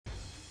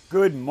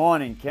Good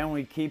morning. Can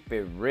we keep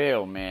it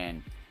real,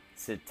 man?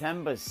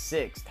 September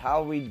 6th.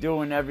 How we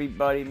doing,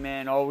 everybody,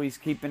 man? Always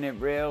keeping it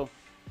real,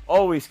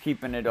 always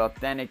keeping it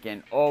authentic,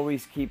 and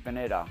always keeping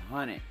it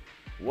 100.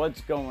 What's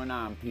going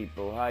on,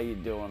 people? How you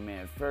doing,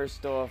 man?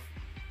 First off,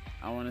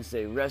 I want to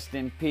say rest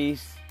in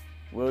peace,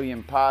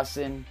 William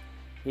Parson.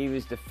 He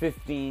was the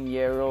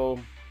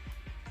 15-year-old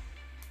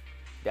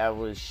that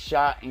was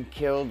shot and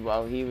killed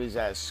while he was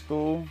at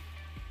school.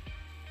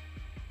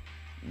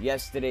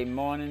 Yesterday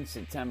morning,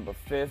 September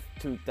 5th,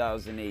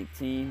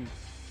 2018,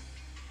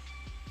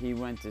 he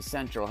went to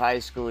Central High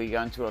School. He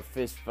got into a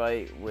fist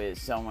fight with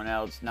someone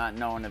else, not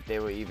knowing if they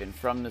were even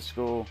from the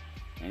school,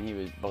 and he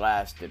was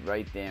blasted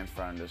right there in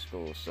front of the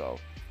school. So,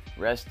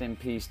 rest in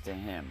peace to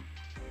him.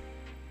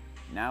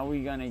 Now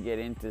we're going to get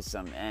into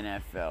some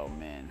NFL,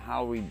 man.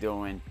 How we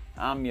doing?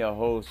 I'm your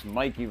host,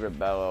 Mikey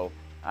Rebello.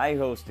 I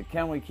host the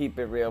Can We Keep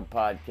It Real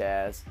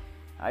podcast.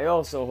 I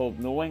also host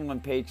New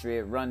England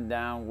Patriot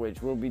Rundown,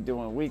 which we'll be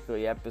doing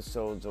weekly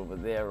episodes over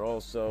there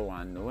also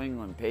on New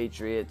England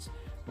Patriots.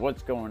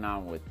 What's going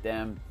on with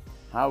them?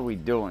 How we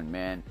doing,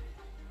 man?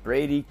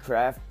 Brady,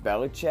 Kraft,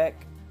 Belichick.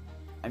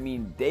 I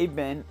mean, they've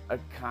been a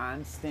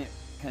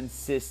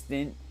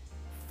consistent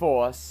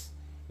force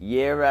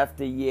year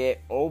after year,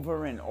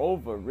 over and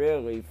over,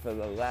 really, for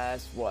the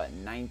last,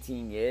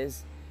 19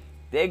 years?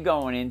 They're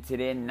going into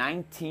their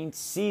 19th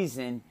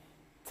season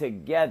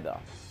together.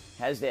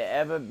 Has there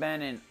ever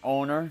been an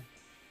owner,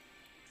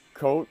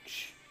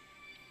 coach,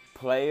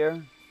 player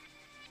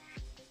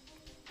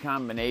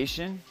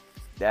combination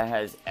that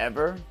has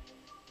ever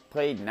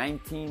played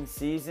 19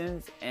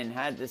 seasons and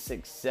had the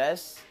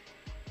success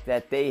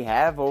that they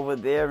have over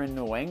there in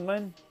New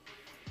England?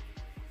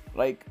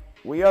 Like,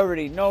 we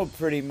already know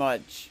pretty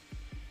much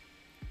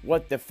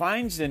what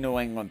defines the New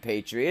England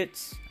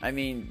Patriots. I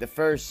mean, the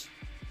first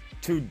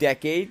 2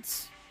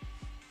 decades.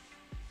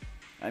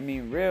 I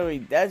mean, really,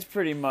 that's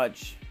pretty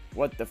much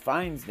what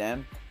defines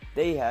them.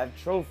 They have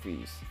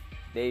trophies.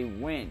 They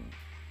win.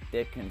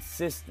 They're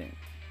consistent.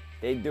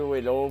 They do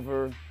it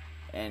over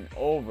and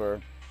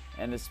over.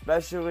 And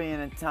especially in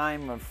a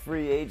time of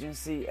free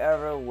agency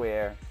era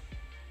where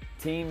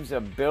teams are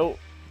built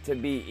to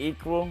be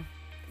equal,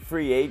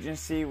 free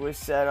agency was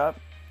set up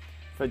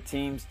for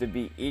teams to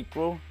be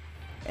equal,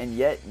 and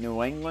yet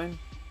New England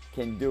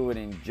can do it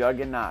in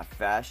juggernaut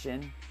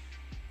fashion,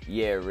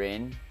 year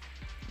in,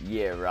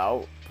 year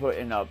out,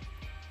 putting up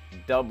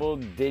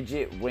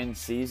double-digit win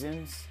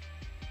seasons,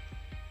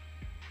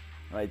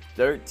 like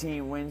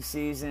 13 win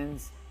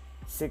seasons,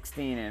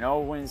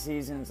 16-0 win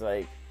seasons.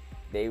 Like,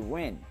 they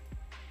win.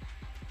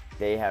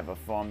 They have a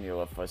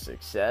formula for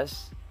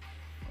success,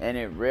 and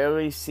it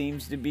really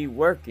seems to be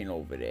working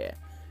over there.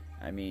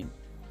 I mean,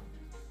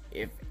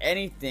 if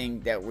anything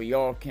that we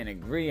all can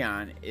agree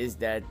on is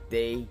that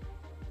they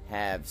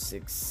have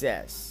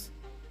success.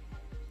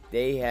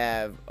 They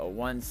have a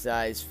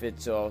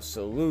one-size-fits-all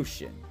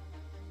solution.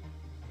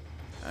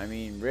 I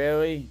mean,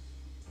 really,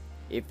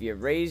 if you're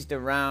raised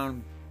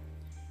around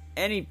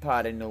any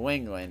part of New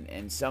England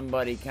and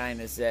somebody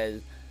kind of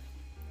says,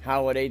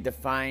 how are they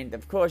defined?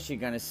 Of course you're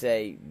going to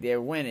say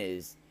they're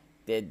winners,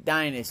 they're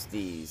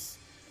dynasties.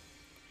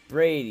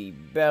 Brady,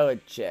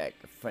 Belichick,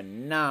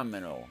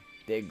 phenomenal.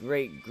 They're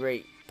great,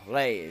 great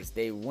players.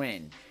 They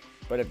win.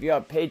 But if you're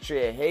a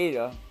Patriot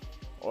hater,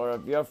 or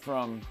if you're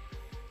from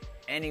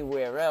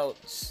anywhere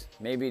else,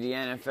 maybe the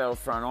NFL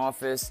front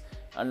office,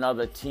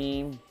 another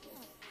team,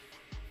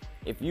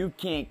 if you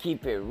can't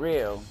keep it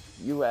real,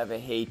 you have a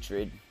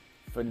hatred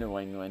for New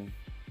England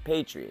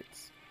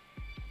Patriots.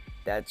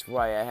 That's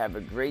why I have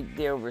a great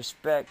deal of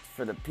respect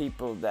for the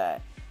people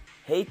that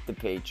hate the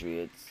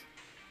Patriots,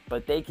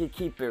 but they could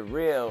keep it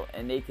real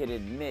and they could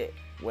admit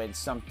when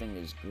something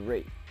is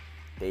great.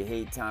 They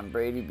hate Tom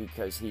Brady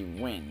because he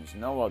wins,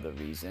 no other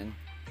reason.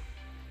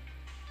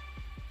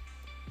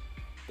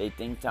 They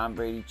think Tom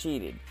Brady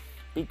cheated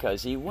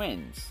because he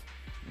wins,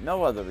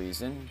 no other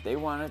reason. They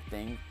want to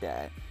think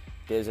that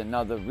there's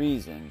another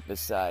reason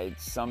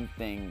besides some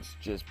things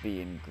just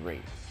being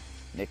great.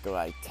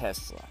 Nikola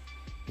Tesla,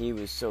 he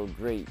was so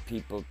great,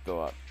 people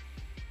thought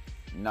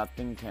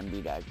nothing can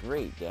be that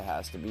great. There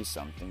has to be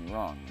something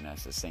wrong. And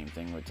that's the same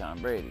thing with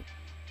Tom Brady.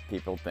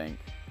 People think,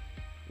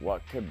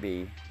 what could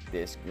be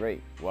this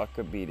great? What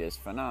could be this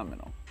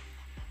phenomenal?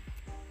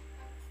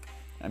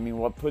 I mean,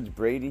 what puts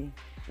Brady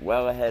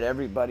well ahead of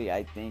everybody,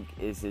 I think,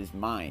 is his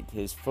mind,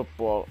 his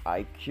football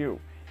IQ,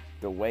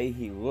 the way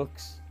he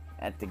looks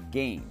at the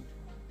game.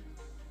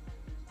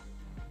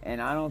 And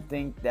I don't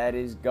think that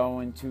is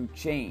going to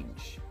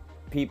change.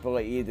 People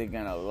are either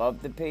going to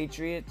love the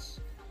Patriots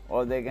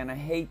or they're going to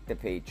hate the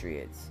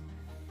Patriots.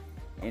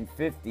 In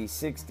 50,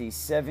 60,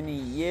 70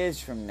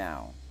 years from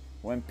now,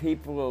 when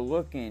people are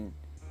looking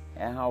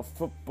at how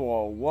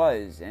football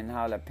was and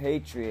how the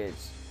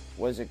Patriots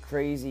was a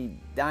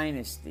crazy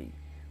dynasty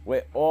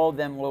with all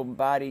them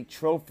Lombardi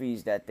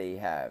trophies that they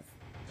have,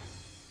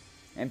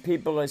 and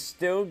people are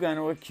still going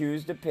to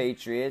accuse the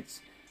Patriots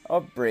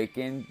of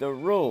breaking the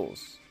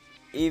rules.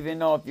 Even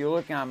though if you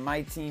look on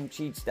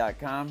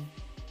myteamcheats.com,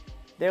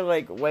 they're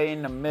like way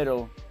in the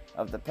middle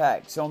of the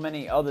pack. So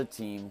many other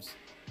teams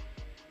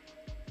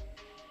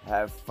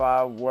have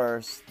far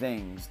worse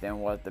things than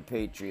what the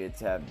Patriots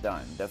have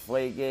done.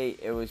 Deflategate,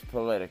 it was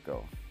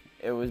political.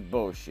 It was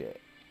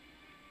bullshit.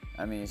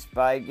 I mean,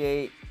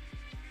 Spygate,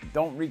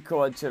 don't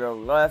record to the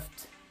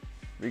left,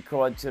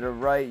 record to the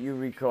right, you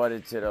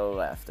recorded to the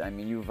left. I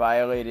mean, you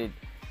violated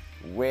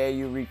where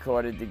you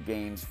recorded the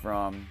games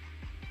from.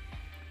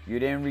 You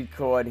didn't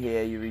record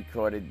here, you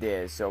recorded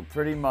there. So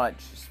pretty much,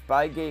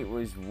 Spygate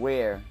was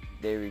where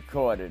they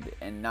recorded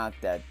and not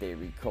that they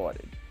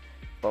recorded.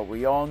 But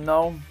we all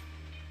know,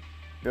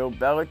 Bill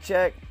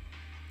Belichick,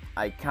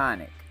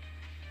 iconic.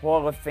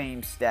 Hall of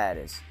Fame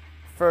status.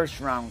 First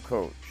round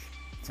coach.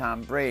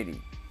 Tom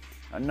Brady,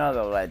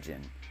 another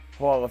legend.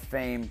 Hall of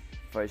Fame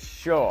for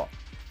sure.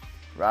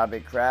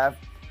 Robert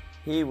Kraft,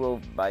 he will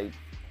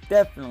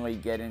definitely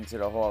get into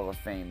the Hall of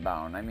Fame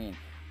bound. I mean,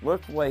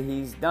 look what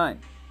he's done.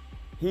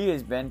 He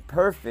has been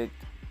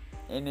perfect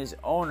in his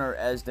owner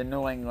as the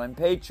New England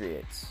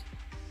Patriots.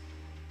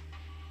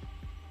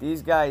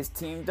 These guys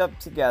teamed up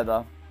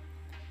together,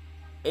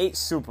 8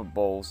 Super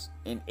Bowls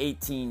in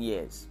 18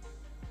 years.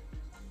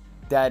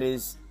 That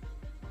is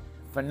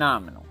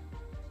phenomenal.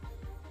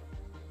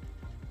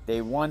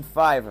 They won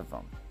 5 of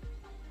them.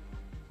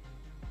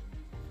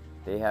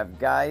 They have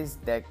guys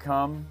that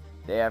come,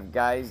 they have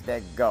guys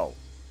that go.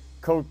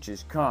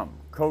 Coaches come,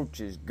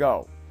 coaches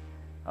go.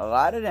 A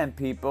lot of them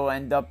people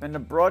end up in the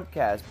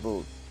broadcast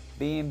booth,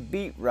 being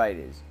beat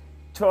writers,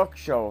 talk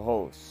show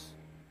hosts.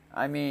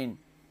 I mean,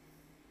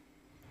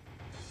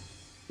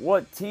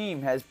 what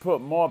team has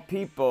put more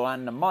people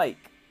on the mic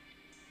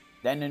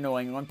than the New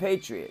England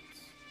Patriots?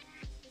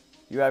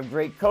 You have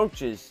great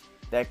coaches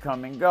that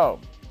come and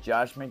go.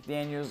 Josh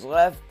McDaniels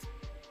left,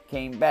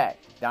 came back.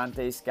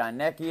 Dante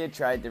Scarnecchia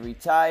tried to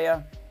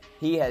retire.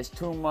 He has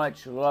too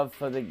much love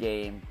for the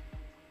game.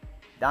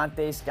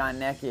 Dante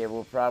Scarnecchia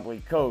will probably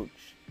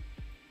coach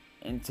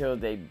until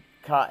they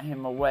caught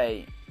him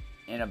away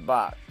in a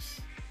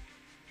box.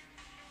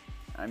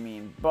 I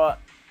mean, but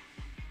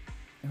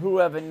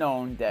who ever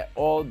known that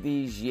all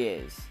these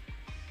years,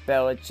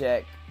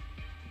 Belichick,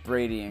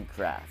 Brady, and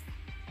Kraft?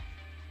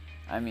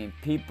 I mean,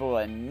 people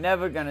are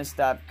never going to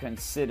stop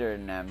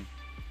considering them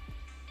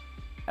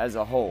as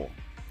a whole.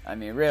 I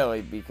mean,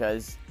 really,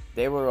 because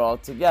they were all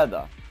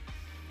together.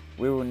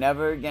 We will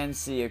never again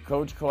see a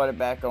coach,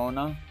 quarterback,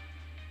 owner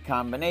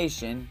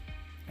combination,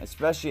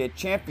 especially a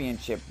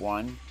championship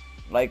one,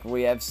 like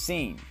we have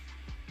seen.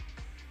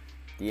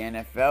 The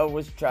NFL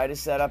was trying to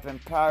set up in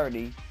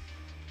parity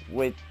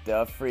with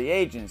the free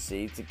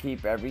agency to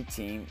keep every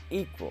team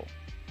equal.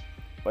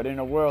 But in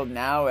a world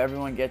now,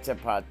 everyone gets a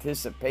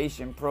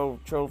participation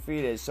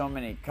trophy. There's so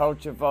many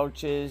culture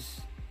vultures.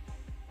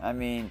 I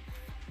mean,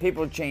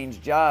 people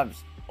change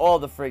jobs all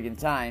the friggin'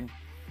 time.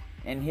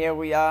 And here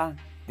we are,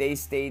 they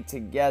stayed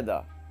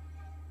together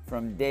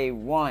from day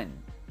one.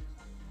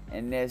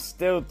 And they're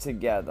still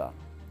together.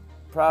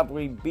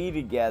 Probably be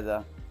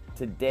together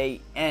to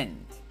day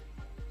end.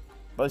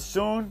 But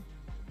soon,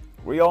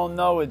 we all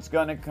know it's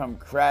gonna come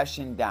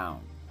crashing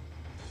down.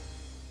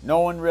 No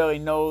one really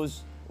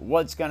knows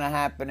what's gonna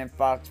happen in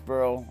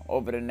Foxborough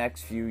over the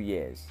next few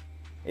years.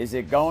 Is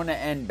it going to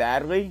end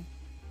badly?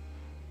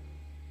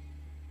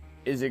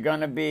 Is it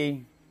gonna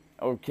be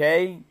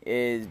okay?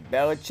 Is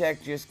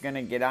Belichick just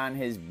gonna get on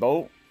his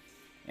boat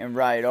and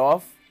ride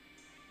off?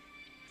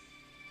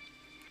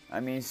 I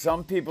mean,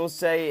 some people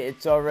say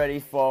it's already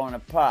falling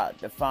apart.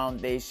 The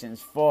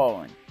foundation's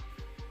falling.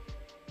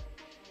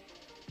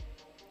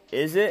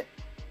 Is it?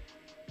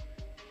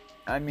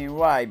 I mean,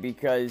 why?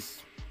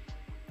 Because,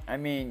 I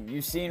mean,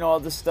 you've seen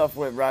all the stuff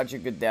with Roger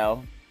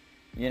Goodell,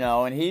 you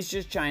know, and he's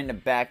just trying to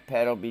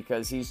backpedal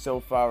because he's so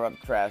far up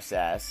Kraft's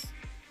ass.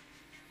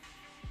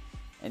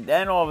 And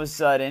then all of a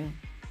sudden,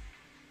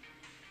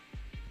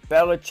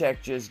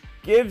 Belichick just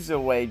gives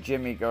away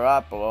Jimmy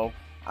Garoppolo.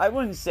 I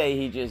wouldn't say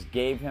he just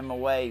gave him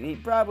away. He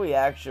probably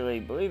actually,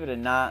 believe it or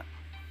not,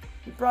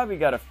 he probably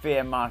got a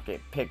fair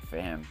market pick for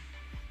him.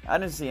 I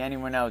didn't see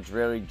anyone else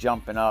really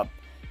jumping up.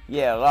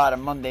 Yeah, a lot of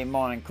Monday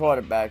morning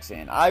quarterbacks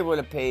saying, I would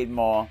have paid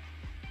more,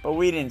 but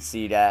we didn't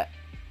see that.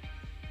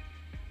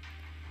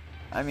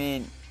 I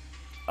mean,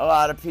 a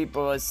lot of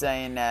people are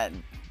saying that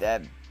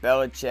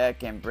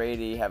Belichick and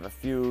Brady have a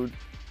feud.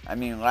 I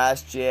mean,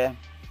 last year,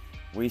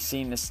 we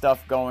seen the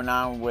stuff going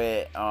on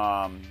with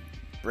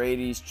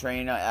Brady's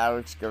trainer,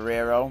 Alex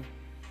Guerrero,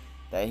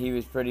 that he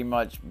was pretty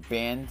much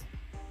banned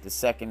the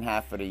second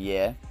half of the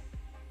year.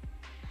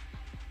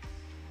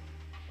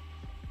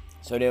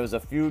 So there was a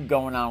feud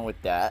going on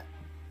with that.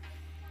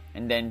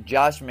 And then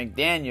Josh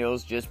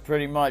McDaniels just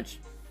pretty much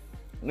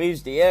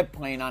leaves the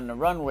airplane on the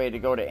runway to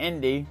go to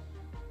Indy.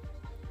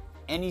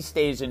 And he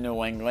stays in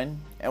New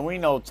England. And we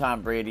know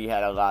Tom Brady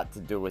had a lot to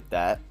do with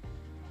that.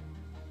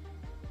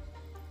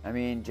 I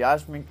mean,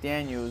 Josh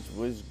McDaniels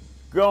was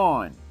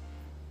gone.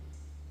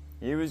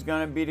 He was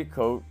going to be the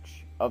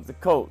coach of the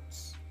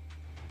Colts.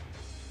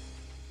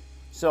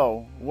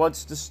 So,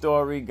 what's the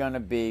story going to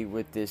be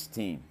with this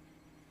team?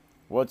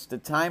 What's the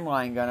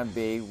timeline going to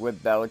be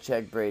with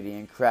Belichick, Brady,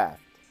 and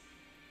Kraft?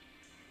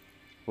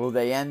 Will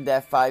they end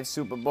at 5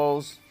 Super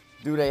Bowls?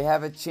 Do they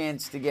have a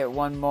chance to get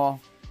one more?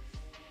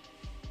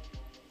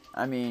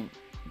 I mean,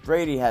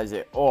 Brady has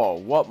it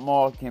all. What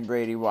more can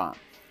Brady want?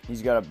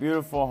 He's got a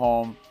beautiful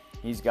home.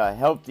 He's got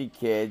healthy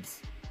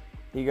kids.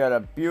 He got a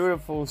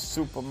beautiful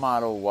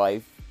supermodel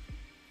wife.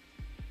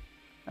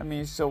 I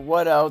mean, so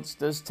what else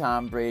does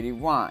Tom Brady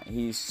want?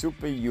 He's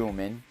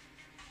superhuman.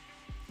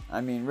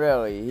 I mean,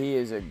 really, he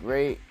is a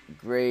great,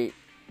 great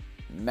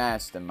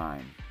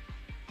mastermind.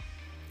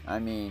 I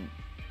mean,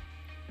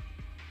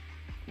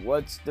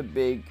 what's the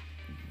big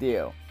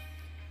deal?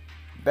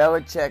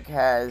 Belichick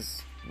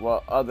has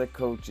what other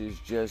coaches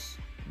just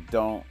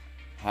don't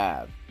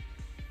have.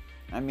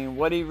 I mean,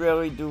 what did he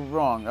really do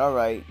wrong? All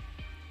right,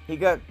 he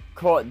got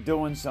caught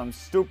doing some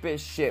stupid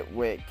shit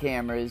with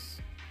cameras.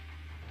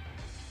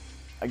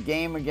 A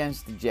game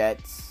against the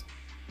Jets.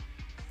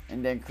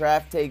 And then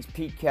Kraft takes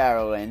Pete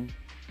Carroll in.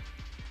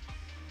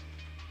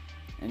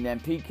 And then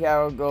Pete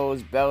Carroll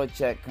goes,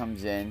 Belichick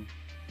comes in.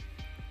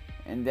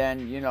 And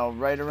then, you know,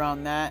 right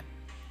around that,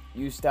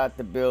 you start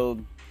to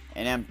build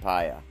an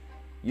empire.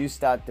 You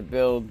start to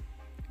build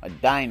a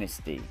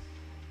dynasty.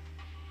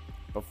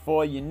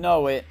 Before you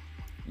know it,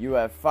 you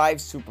have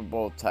 5 Super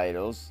Bowl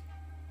titles,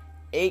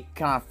 8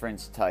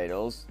 conference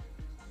titles,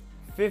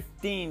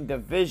 15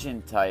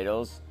 division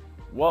titles.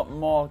 What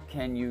more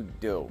can you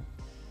do?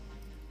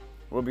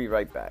 We'll be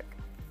right back.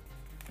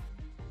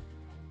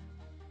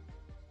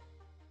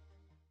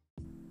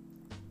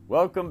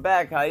 Welcome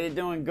back. How you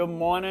doing? Good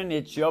morning.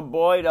 It's your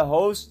boy, the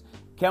host.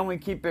 Can we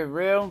keep it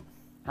real?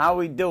 How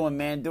we doing,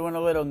 man? Doing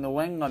a little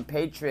New England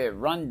Patriot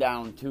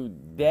rundown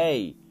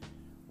today.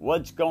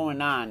 What's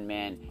going on,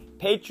 man?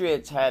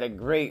 Patriots had a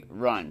great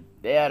run.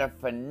 They had a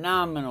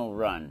phenomenal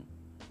run.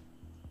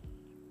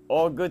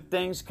 All good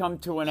things come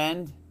to an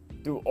end.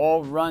 Do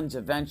all runs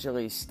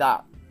eventually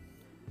stop?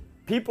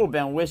 People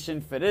been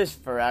wishing for this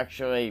for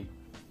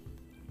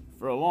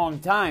a long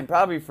time,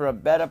 probably for a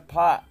better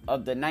part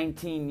of the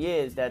 19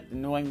 years that the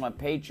New England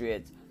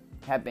Patriots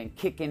have been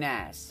kicking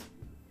ass,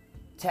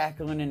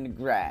 tackling in the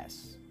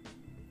grass.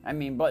 I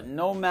mean, but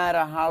no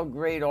matter how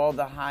great all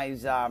the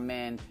highs are,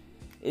 man,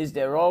 is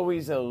there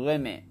always a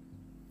limit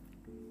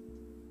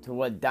to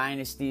what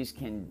dynasties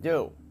can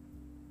do,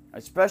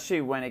 especially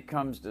when it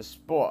comes to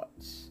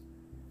sports.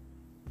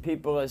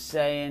 People are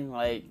saying,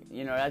 like,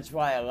 you know, that's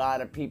why a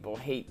lot of people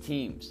hate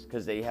teams,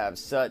 because they have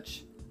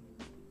such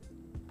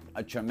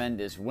a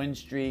tremendous win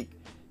streak.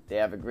 They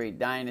have a great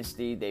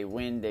dynasty. They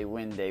win, they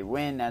win, they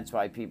win. That's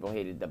why people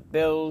hated the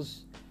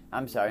Bills.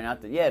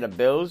 The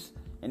Bills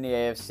in the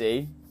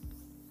AFC.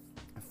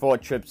 4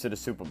 trips to the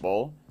Super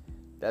Bowl.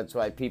 That's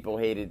why people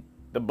hated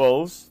the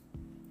Bulls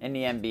in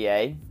the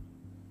NBA.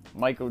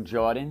 Michael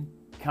Jordan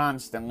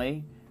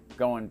constantly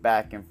going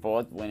back and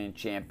forth, winning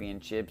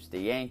championships. The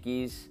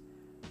Yankees.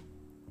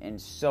 And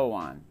so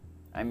on.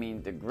 I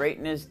mean, the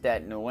greatness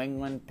that New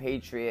England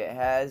Patriot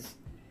has,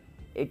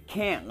 it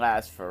can't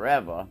last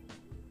forever.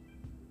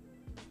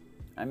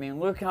 I mean,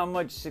 look how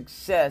much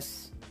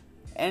success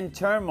and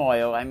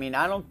turmoil. I mean,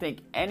 I don't think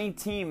any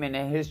team in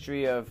the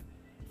history of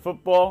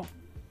football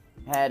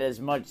had as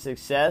much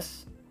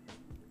success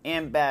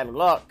and bad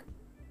luck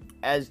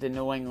as the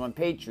New England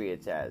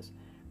Patriots has.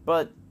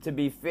 But to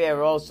be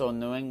fair also,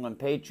 New England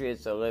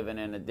Patriots are living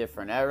in a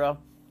different era.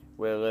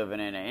 We're living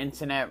in an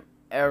internet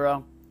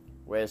era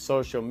where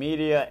social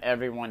media,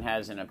 everyone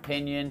has an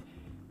opinion.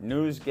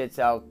 News gets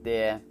out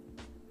there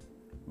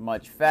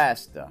much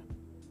faster.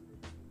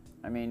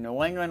 I mean,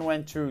 New England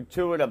went through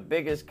 2 of the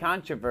biggest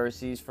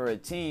controversies for a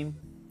team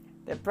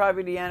that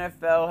probably the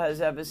NFL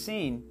has ever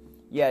seen.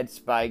 You had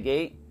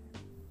Spygate.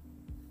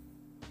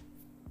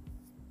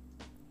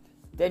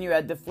 Then you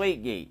had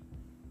Deflategate.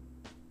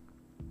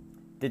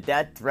 Did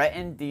that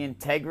threaten the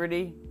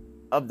integrity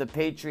of the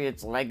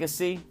Patriots'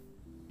 legacy?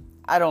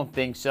 I don't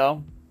think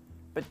so.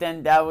 But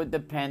then that would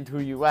depend who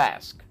you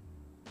ask.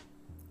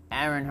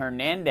 Aaron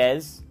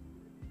Hernandez,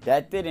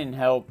 that didn't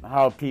help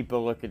how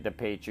people look at the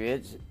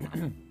Patriots.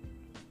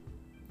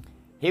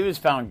 He was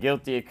found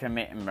guilty of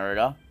committing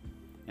murder,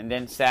 and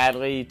then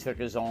sadly he took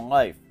his own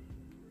life.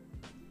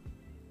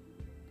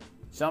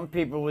 Some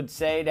people would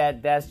say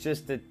that that's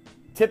just the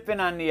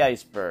tipping on the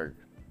iceberg.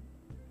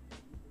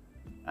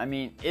 I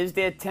mean, is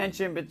there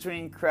tension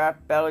between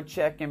Kraft,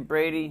 Belichick, and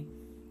Brady?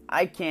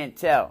 I can't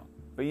tell.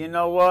 But you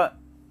know what?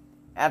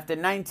 After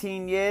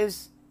 19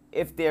 years,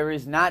 if there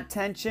is not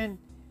tension,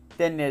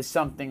 then there's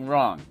something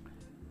wrong.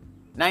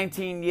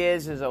 19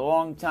 years is a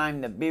long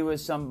time to be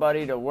with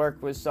somebody, to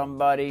work with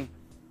somebody.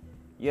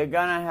 You're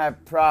going to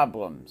have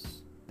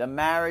problems. The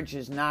marriage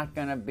is not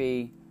going to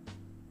be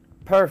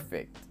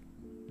perfect.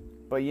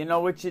 But you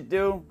know what you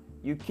do?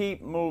 You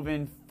keep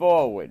moving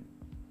forward.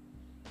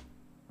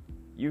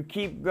 You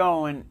keep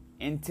going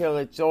until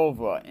it's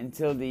over,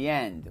 until the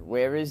end.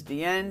 Where is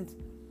the end?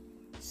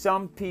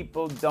 Some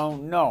people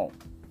don't know.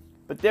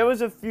 But there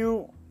was a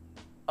few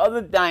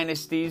other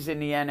dynasties in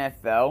the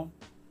NFL.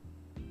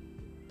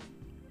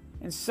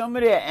 And some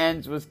of their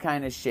ends was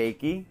kind of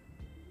shaky.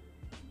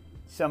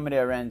 Some of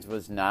their ends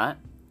was not.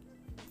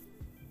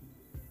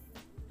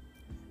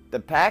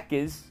 The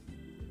Packers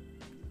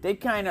they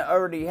kind of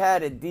already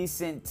had a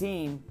decent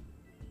team.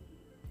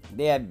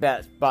 They had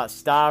Bart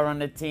Starr on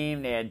the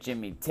team. They had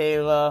Jimmy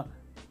Taylor.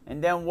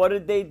 And then what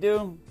did they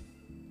do?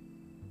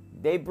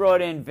 They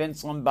brought in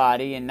Vince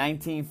Lombardi in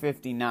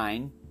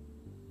 1959.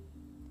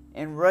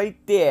 And right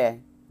there,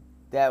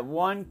 that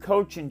one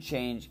coaching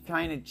change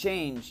kind of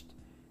changed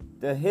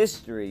the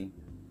history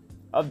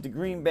of the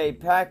Green Bay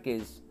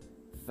Packers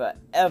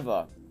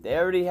forever. They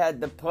already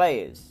had the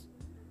players.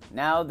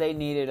 Now they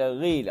needed a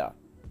leader.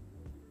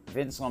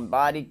 Vince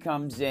Lombardi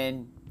comes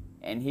in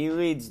and he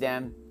leads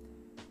them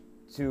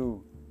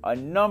to a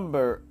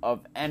number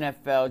of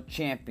NFL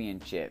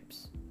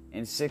championships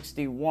in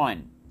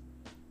 61.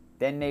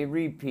 Then they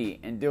repeat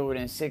and do it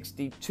in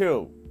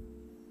 62.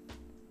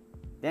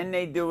 Then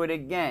they do it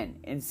again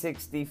in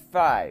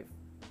 65,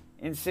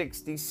 in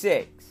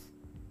 66,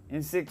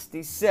 in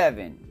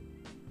 67.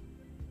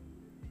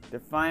 The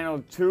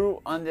final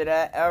two under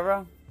that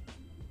era,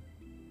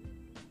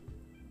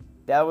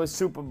 that was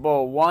Super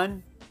Bowl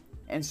I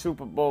and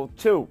Super Bowl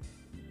II.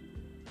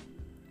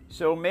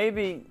 So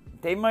maybe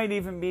they might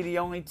even be the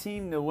only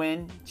team to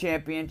win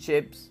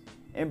championships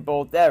in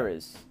both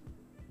eras.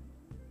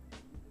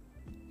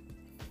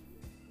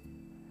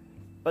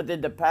 But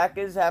did the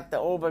Packers have to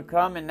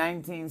overcome in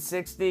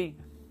 1960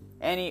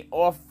 any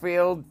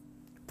off-field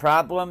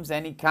problems,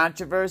 any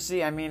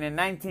controversy? I mean, in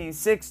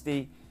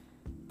 1960,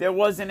 there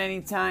wasn't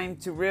any time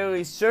to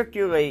really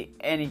circulate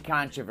any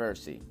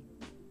controversy.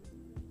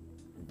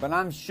 But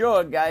I'm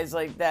sure guys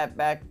like that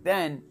back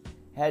then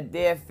had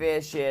their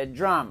fair share of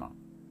drama.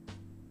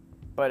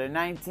 But in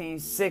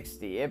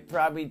 1960, it'd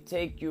probably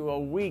take you a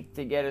week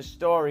to get a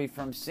story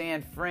from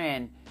San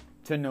Fran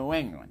to New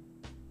England.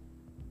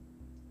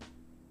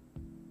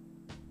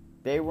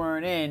 They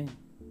weren't in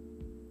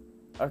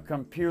a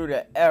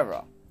computer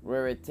era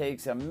where it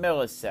takes a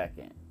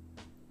millisecond.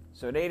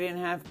 So they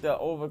didn't have to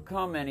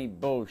overcome any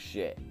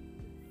bullshit.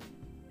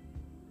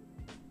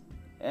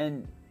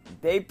 And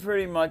they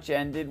pretty much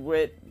ended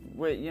with,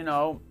 you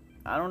know,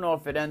 I don't know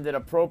if it ended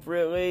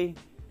appropriately.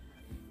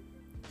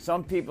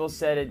 Some people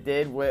said it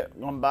did, with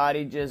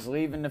Lombardi just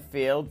leaving the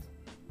field.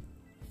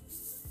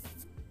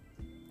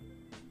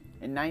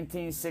 In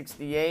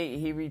 1968,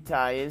 he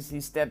retires.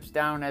 He steps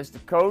down as the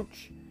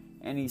coach,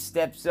 and he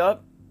steps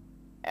up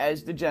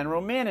as the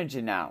general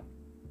manager now.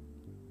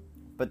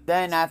 But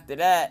then after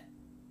that,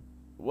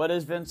 what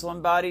does Vince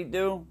Lombardi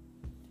do?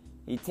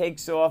 He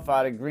takes off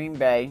out of Green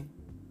Bay,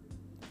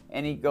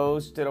 and he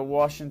goes to the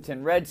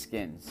Washington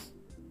Redskins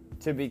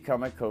to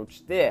become a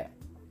coach there.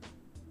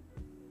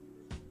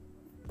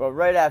 But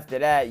right after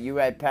that, you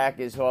had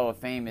Packers Hall of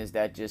Famers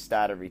that just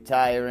started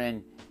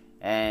retiring,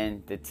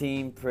 and the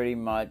team pretty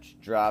much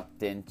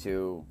dropped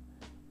into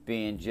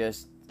being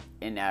just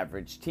an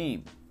average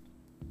team.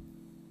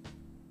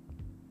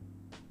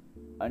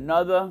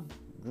 Another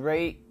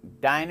great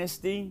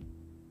dynasty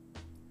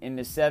in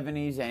the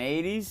 70s and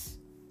 80s,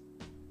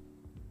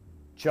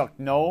 Chuck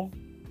Noll,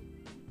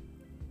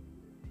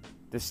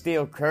 the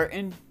Steel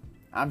Curtain.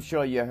 I'm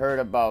sure you heard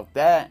about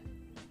that.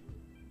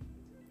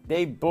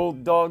 They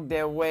bulldogged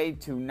their way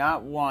to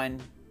not one,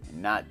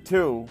 not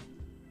two,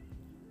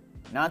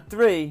 not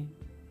three,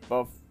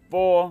 but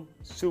 4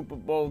 Super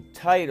Bowl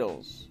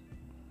titles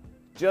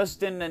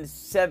just in the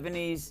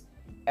 70s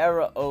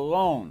era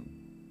alone.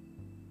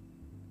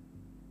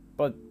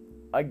 But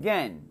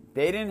again,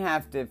 they didn't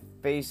have to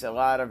face a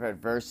lot of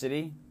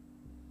adversity,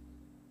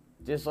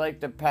 just like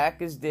the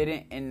Packers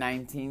didn't in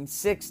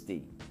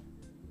 1960.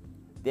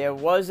 There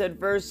was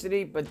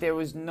adversity, but there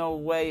was no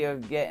way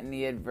of getting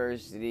the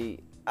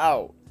adversity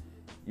out.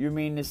 You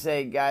mean to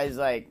say guys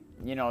like,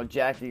 you know,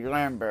 Jackie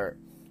Lambert,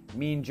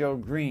 Mean Joe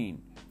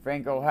Green,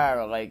 Frank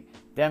O'Hara, like,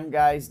 them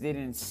guys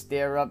didn't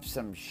stir up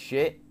some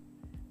shit?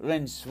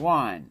 Lynn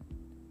Swann.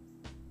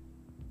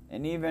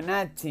 And even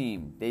that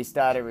team, they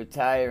started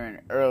retiring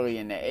early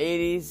in the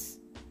 80s.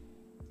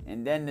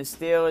 And then the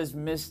Steelers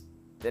missed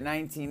the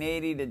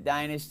 1980. The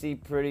dynasty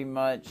pretty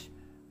much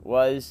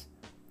was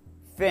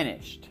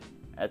finished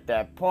at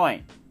that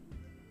point.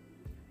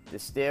 The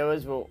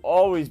Steelers will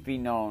always be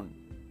known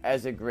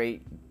as a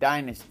great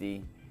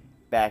dynasty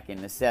back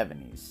in the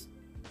 70s.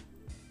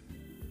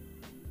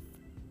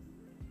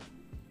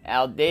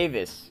 Al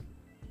Davis,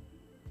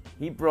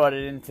 he brought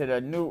it into the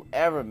new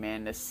era,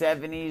 man. The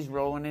 70s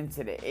rolling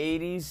into the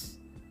 80s.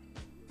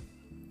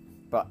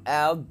 But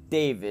Al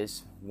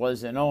Davis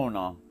was an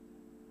owner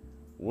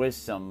with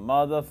some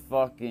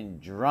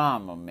motherfucking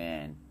drama,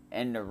 man.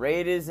 And the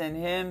Raiders and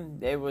him,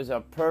 they was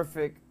a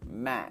perfect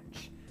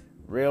match.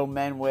 Real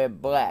men wear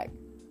black.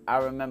 I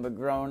remember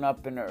growing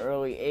up in the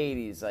early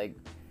 80s, like,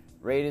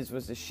 Raiders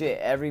was the shit.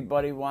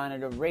 Everybody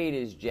wanted a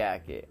Raiders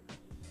jacket.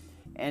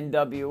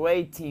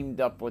 NWA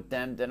teamed up with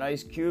them. Then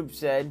Ice Cube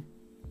said,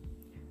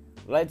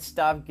 let's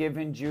stop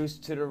giving juice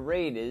to the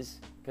Raiders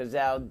because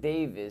Al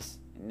Davis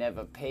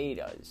never paid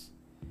us.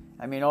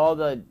 I mean, all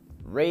the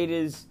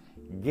Raiders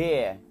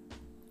gear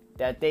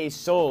that they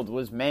sold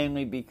was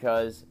mainly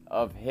because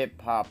of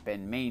hip-hop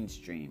and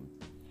mainstream.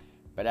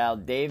 But Al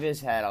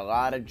Davis had a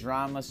lot of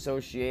drama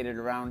associated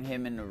around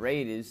him and the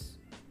Raiders.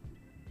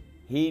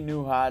 he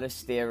knew how to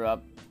stir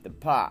up the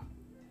pot.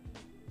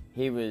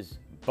 He was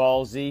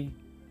ballsy.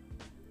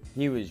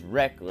 He was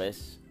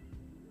reckless.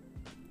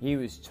 He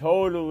was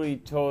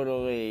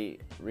totally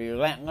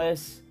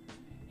relentless.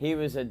 He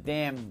was a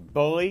damn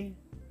bully.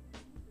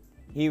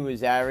 He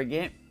was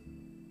arrogant.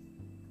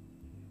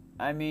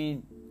 I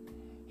mean,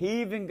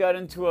 he even got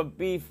into a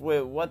beef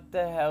with, what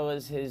the hell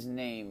is his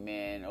name,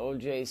 man?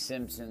 O.J.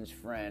 Simpson's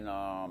friend.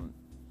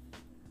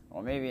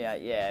 Or maybe,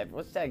 yeah,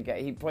 what's that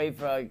guy? He played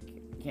for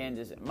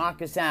Kansas.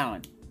 Marcus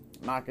Allen.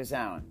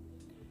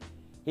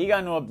 He got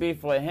into a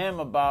beef with him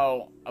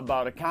about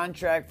a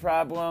contract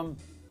problem.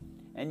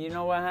 And you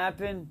know what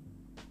happened?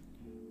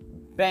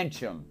 Bench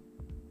him.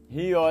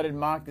 He ordered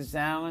Marcus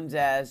Allen's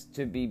ass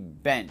to be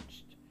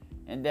benched.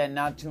 And then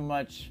not too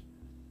much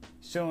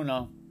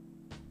sooner,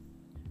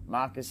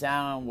 Marcus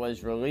Allen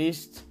was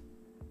released.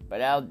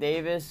 But Al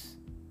Davis,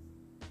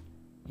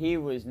 he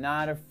was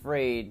not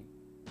afraid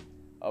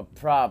of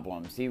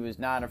problems. He was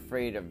not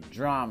afraid of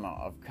drama,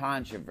 of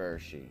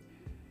controversy,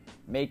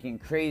 making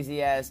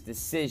crazy-ass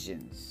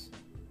decisions.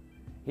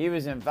 He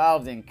was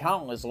involved in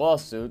countless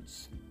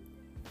lawsuits.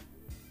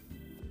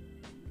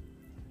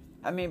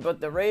 I mean, but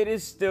the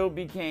Raiders still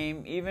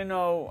became, even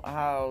though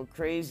how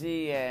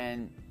crazy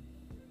and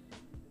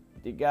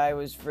the guy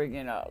was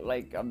friggin'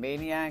 like a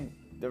maniac,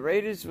 the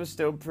Raiders were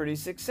still pretty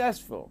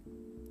successful.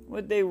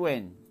 What'd they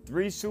win?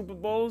 3 Super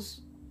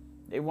Bowls?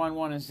 They won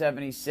one in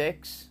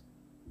 76,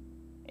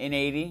 in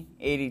 80,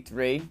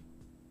 83.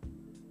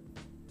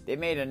 They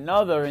made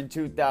another in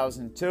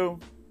 2002.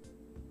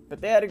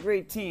 But they had a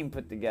great team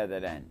put together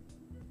then.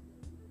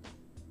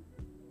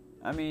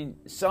 I mean,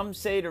 some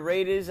say the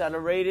Raiders are the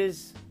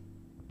Raiders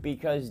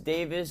because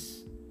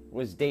Davis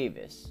was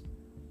Davis.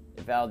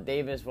 If Al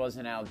Davis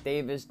wasn't Al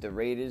Davis, the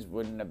Raiders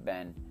wouldn't have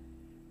been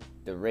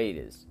the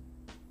Raiders.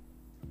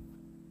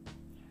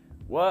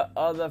 What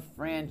other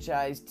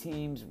franchise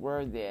teams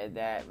were there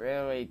that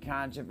really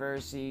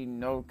controversy,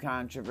 no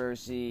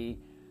controversy?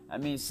 I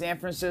mean, San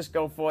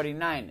Francisco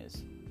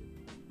 49ers.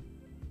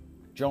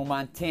 Joe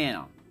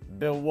Montana,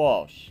 Bill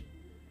Walsh.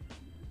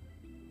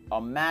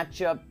 A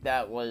matchup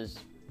that was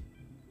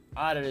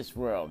out of this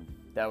world.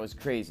 That was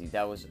crazy.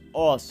 That was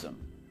awesome.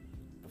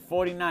 The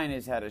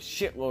 49ers had a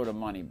shitload of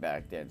money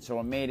back then, so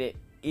it made it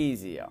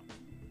easier.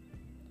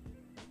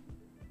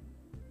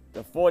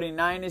 The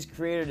 49ers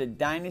created a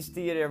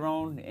dynasty of their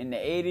own in the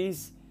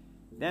 80s.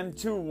 Them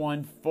two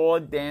won 4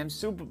 damn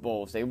Super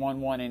Bowls. They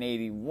won one in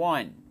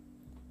 81,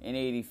 in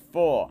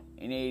 84,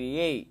 in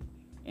 88,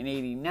 in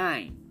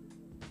 89.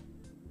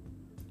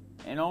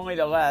 And only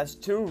the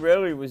last 2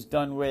 really was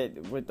done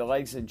with the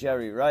likes of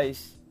Jerry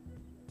Rice.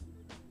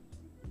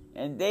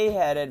 And they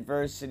had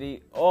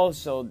adversity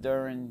also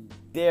during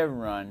their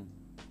run.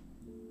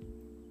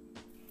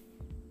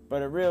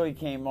 But it really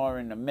came more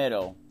in the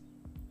middle.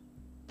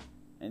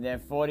 And then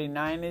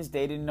 49ers,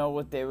 they didn't know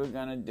what they were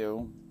going to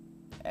do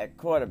at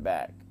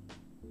quarterback.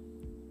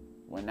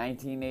 When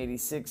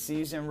 1986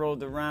 season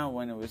rolled around,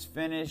 when it was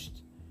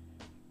finished,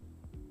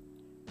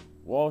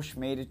 Walsh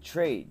made a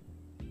trade.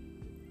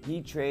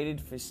 He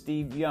traded for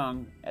Steve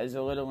Young as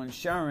a little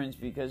insurance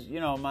because,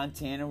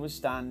 Montana was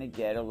starting to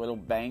get a little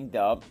banged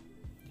up.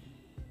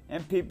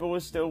 And people were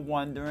still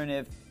wondering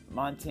if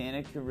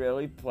Montana could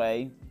really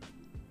play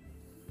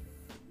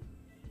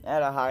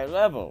at a high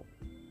level.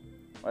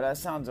 Well, that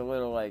sounds a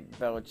little like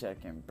Belichick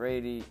and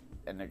Brady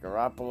and the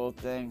Garoppolo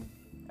thing.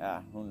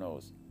 Who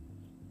knows?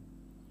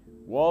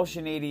 Walsh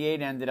in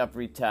 88 ended up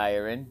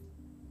retiring.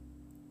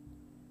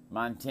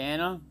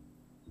 Montana,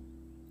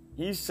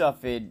 he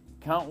suffered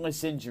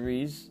countless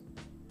injuries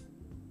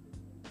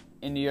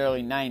in the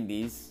early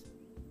 90s.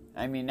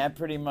 I mean, that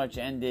pretty much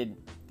ended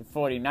the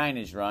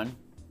 49ers run.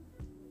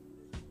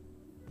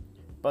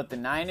 But the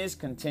Niners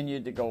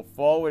continued to go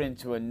forward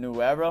into a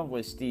new era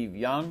with Steve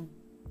Young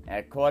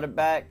at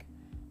quarterback,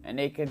 and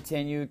they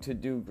continued to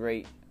do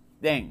great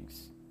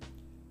things.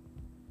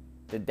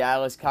 The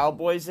Dallas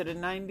Cowboys of the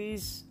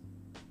 90s,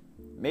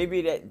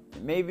 maybe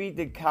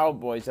the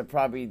Cowboys are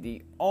probably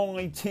the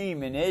only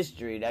team in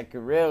history that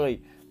could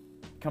really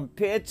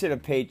compare to the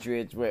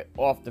Patriots with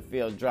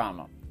off-the-field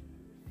drama.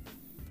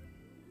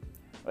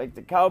 Like,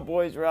 the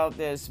Cowboys were out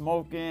there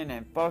smoking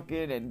and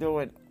fucking and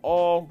doing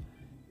all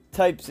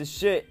types of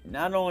shit,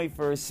 not only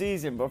for a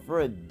season, but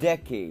for a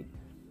decade,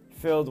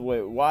 filled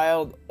with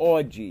wild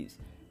orgies,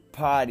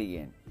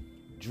 partying,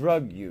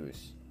 drug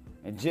use.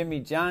 And Jimmy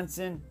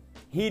Johnson,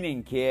 he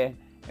didn't care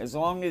as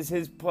long as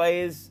his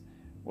players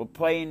were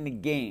playing the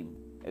game,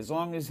 as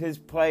long as his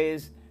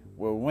players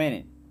were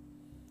winning.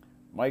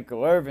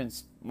 Michael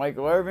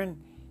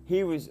Irvin,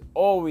 he was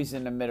always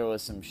in the middle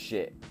of some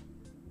shit.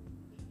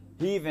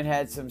 He even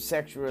had some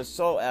sexual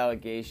assault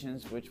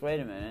allegations, which, wait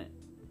a minute,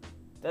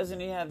 doesn't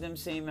he have them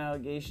same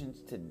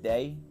allegations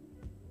today?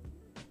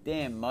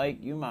 Damn, Mike,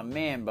 you my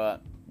man,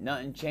 but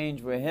nothing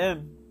changed with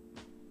him.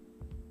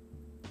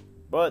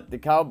 But the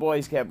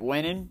Cowboys kept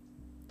winning,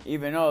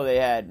 even though they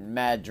had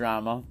mad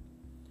drama.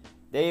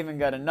 They even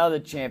got another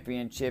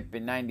championship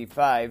in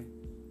 95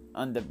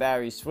 under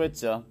Barry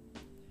Switzer.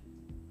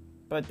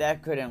 But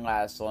that couldn't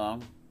last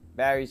long.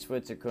 Barry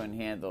Switzer couldn't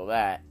handle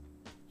that.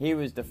 He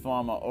was the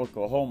former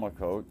Oklahoma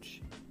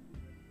coach.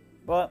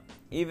 But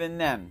even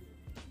then,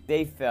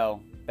 they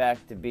fell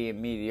back to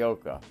being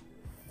mediocre.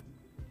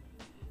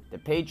 The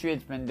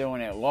Patriots been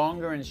doing it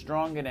longer and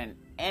stronger than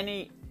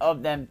any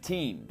of them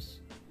teams.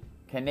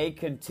 Can they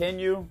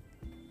continue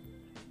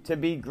to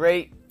be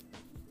great?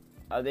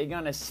 Are they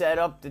going to set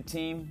up the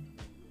team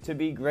to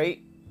be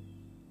great?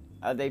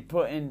 Are they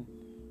putting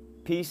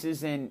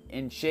pieces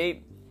in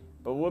shape?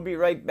 But we'll be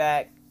right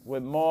back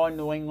with more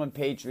New England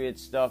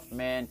Patriots stuff,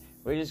 man.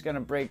 We're just going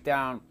to break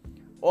down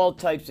all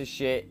types of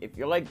shit. If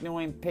you like New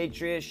England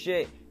Patriots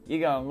shit, you're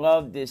going to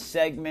love this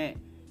segment.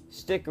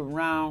 Stick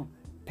around.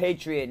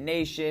 Patriot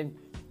Nation.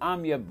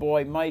 I'm your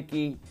boy,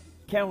 Mikey.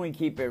 Can we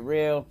keep it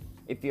real?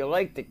 If you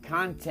like the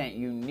content,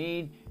 you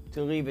need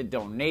to leave a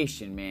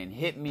donation, man.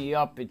 Hit me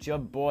up. It's your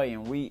boy,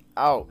 and we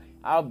out.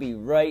 I'll be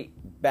right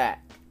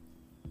back.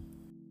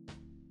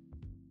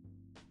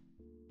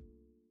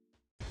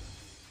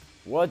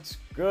 What's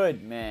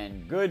good,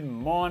 man? Good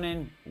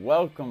morning.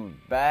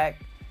 Welcome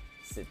back.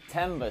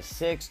 September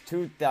 6,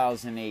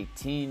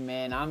 2018,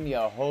 man. I'm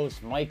your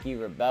host, Mikey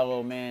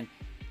Rebello, man.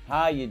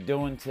 How you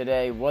doing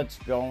today? What's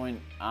going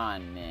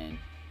on, man?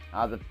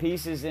 Are the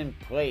pieces in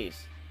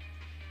place?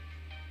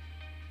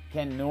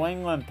 Can New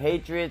England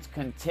Patriots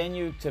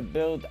continue to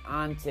build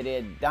onto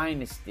their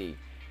dynasty?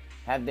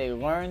 Have they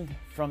learned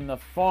from the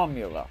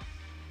formula?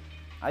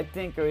 I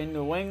think in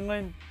New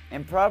England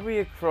and probably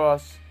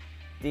across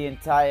the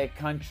entire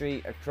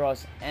country,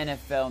 across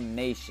NFL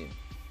Nation.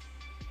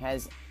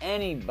 Has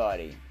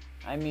anybody,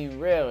 I mean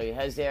really,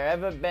 has there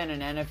ever been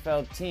an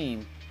NFL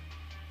team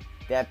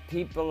that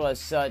people are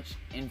such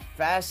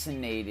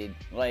fascinated,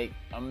 like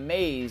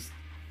amazed,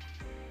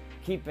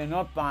 keeping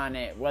up on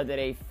it, whether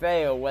they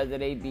fail, whether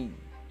they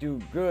do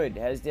good?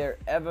 Has there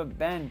ever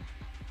been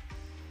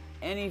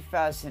any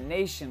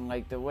fascination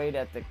like the way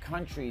that the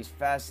country's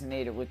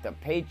fascinated with the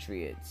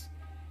Patriots?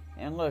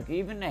 And look,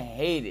 even the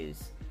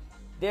haters,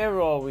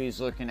 they're always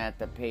looking at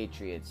the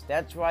Patriots.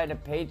 That's why the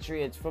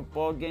Patriots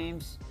football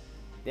games,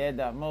 they're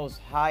the most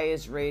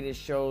highest rated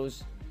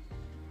shows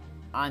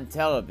on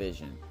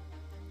television.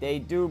 They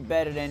do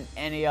better than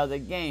any other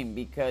game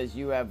because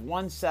you have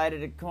one side of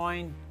the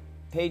coin,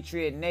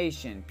 Patriot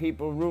Nation,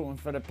 people rooting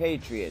for the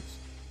Patriots,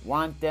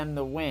 want them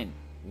to win,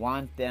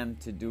 want them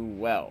to do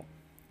well.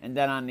 And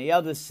then on the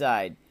other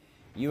side,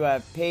 you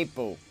have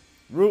people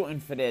rooting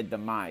for their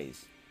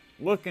demise,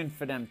 looking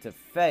for them to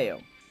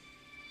fail.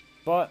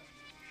 But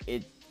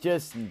it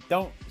just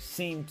don't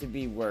seem to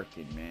be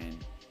working, man.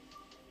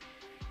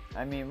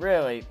 I mean,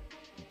 really,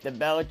 the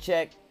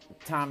Belichick,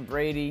 Tom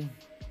Brady,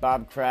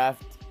 Bob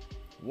Kraft,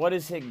 what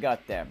has it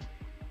got them?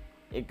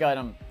 It got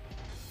them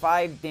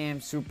 5 damn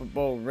Super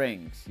Bowl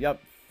rings.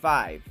 Yup,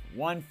 5.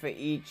 1 for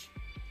each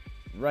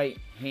right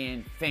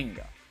hand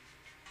finger.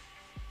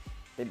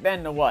 They've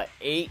been to what,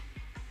 8?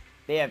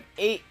 They have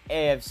 8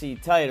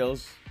 AFC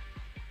titles.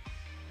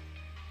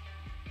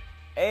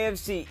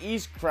 AFC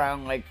East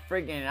crown, like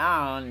friggin',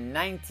 I don't know,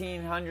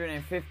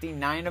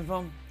 1,959 of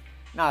them?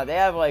 No, they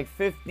have like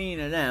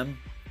 15 of them.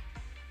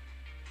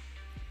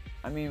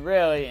 I mean,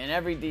 really, and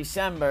every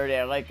December,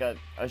 they're like a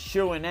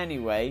shoo-in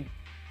anyway.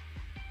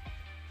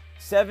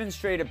 7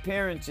 straight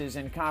appearances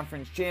in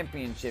conference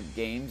championship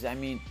games. I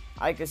mean,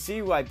 I can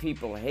see why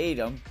people hate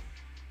them.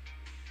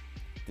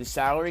 The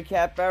salary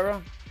cap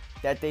era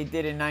that they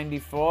did in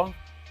 94,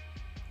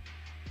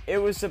 it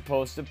was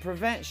supposed to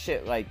prevent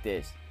shit like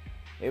this.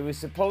 It was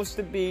supposed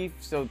to be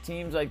so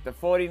teams like the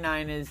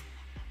 49ers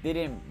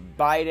didn't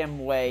buy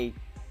them way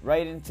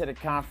right into the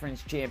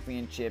conference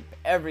championship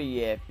every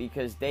year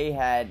because they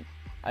had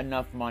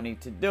enough money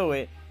to do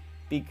it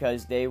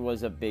because they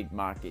was a big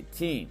market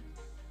team.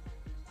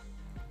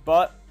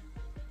 But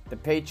the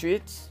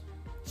Patriots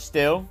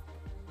still,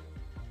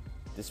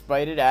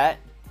 despite of that,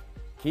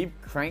 keep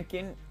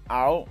cranking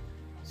out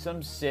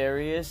some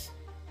serious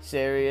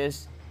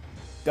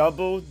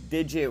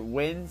double-digit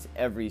wins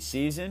every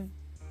season.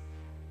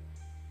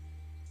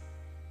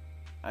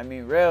 I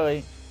mean,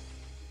 really,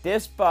 their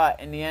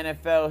spot in the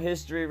NFL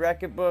history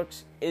record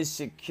books is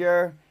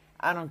secure.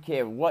 I don't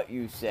care what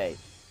you say.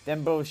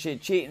 Them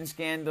bullshit cheating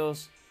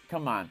scandals,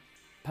 come on,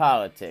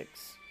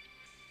 politics.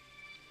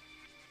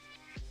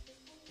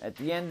 At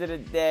the end of the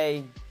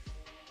day,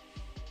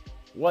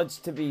 what's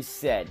to be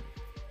said?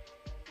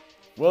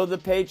 Will the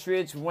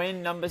Patriots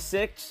win number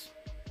 6?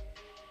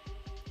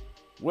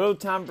 Will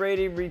Tom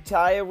Brady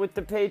retire with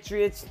the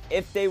Patriots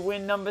if they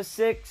win number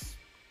 6?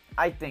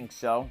 I think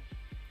so.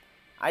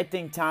 I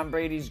think Tom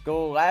Brady's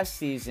goal last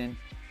season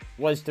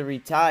was to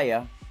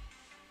retire.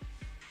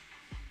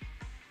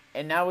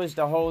 And that was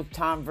the whole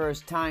Tom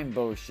vs. Time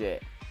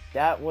bullshit.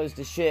 That was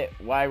the shit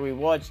why we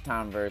watched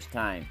Tom vs.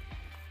 Time.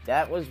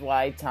 That was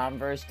why Tom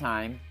vs.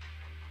 Time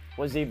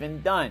was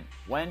even done.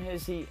 When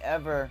has he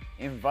ever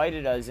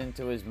invited us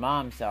into his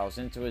mom's house,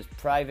 into his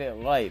private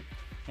life,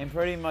 and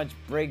pretty much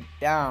break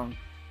down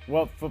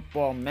what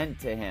football meant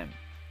to him?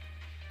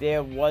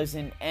 There was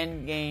an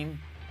end game,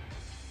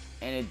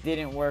 and it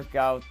didn't work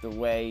out the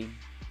way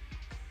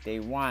they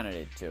wanted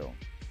it to.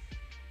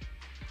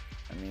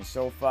 I mean,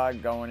 so far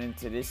going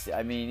into this,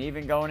 I mean,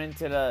 even going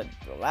into the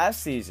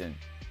last season,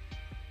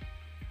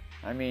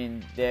 I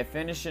mean, they're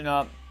finishing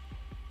up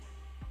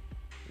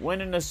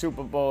winning the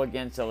Super Bowl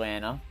against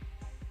Atlanta.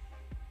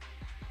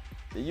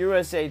 The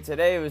USA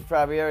Today was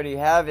probably already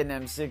having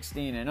them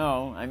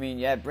 16-0. I mean,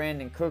 you had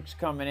Brandon Cooks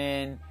coming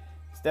in,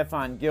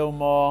 Stephon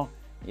Gilmore,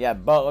 you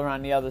had Butler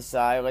on the other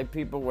side. Like,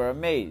 people were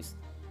amazed.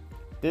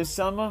 This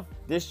summer,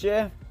 this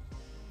year,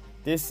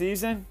 this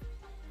season,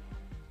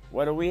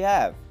 what do we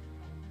have?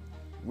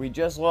 We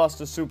just lost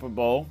the Super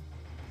Bowl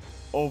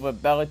over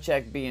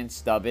Belichick being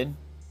stubborn.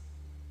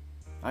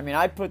 I mean,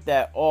 I put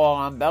that all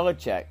on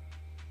Belichick.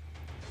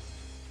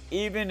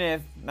 Even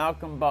if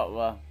Malcolm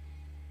Butler,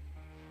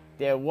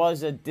 there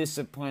was a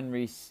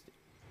disciplinary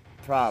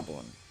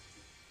problem.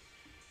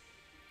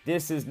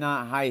 This is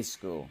not high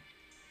school.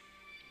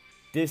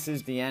 This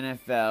is the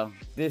NFL.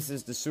 This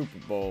is the Super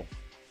Bowl.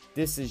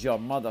 This is your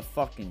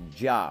motherfucking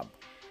job.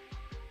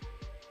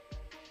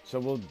 So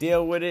we'll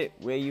deal with it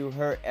where you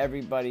hurt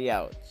everybody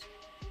else.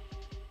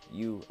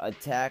 You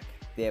attack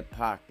their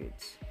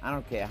pockets. I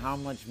don't care how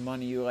much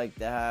money you like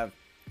to have.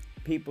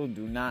 People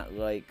do not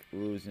like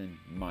losing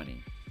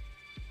money.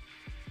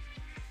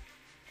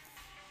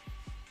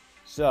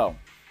 So,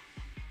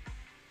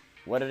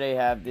 what do they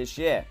have this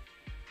year?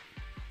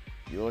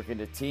 You look at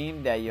the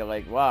team that you're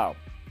like, wow,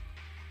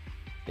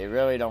 they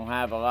really don't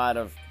have a lot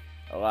of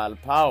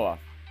power.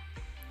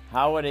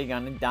 How are they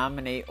going to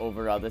dominate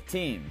over other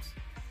teams?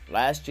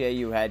 Last year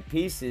you had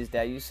pieces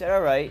that you said,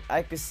 all right,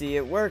 I could see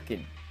it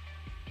working.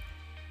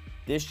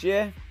 This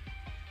year,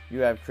 you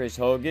have Chris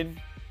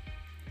Hogan,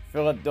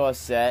 Philip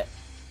Dorsett,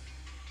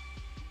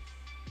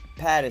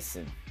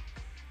 Patterson.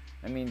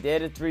 I mean, they're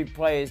the three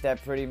players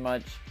that pretty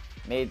much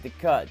made the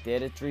cut. They're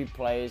the three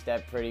players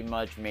that pretty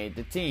much made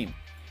the team.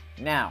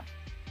 Now,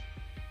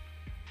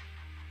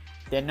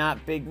 they're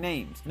not big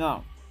names,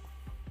 no.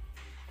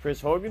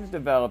 Chris Hogan's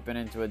developing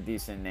into a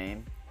decent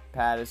name,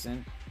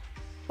 Patterson.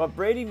 But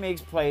Brady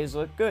makes players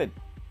look good.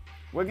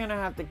 We're going to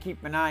have to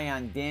keep an eye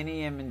on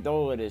Danny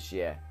Amendola this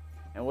year.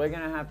 And we're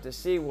going to have to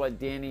see what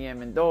Danny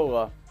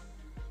Amendola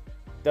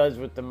does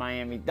with the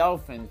Miami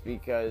Dolphins,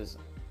 because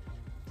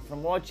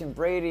from watching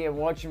Brady and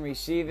watching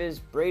receivers,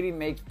 Brady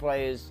makes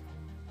players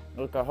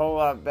look a whole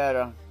lot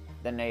better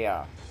than they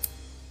are.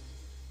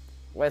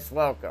 Wes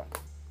Welker,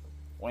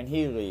 when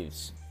he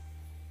leaves,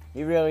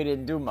 he really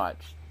didn't do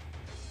much.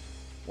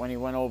 When he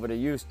went over to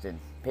Houston,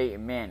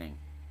 Peyton Manning,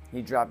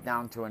 he dropped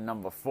down to a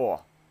number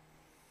 4.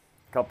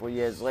 A couple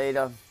years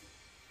later,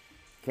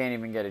 can't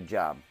even get a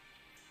job.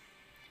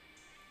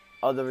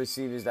 Other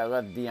receivers that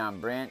left,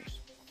 Deion Branch,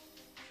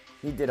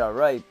 he did all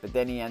right, but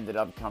then he ended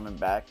up coming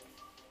back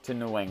to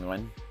New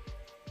England,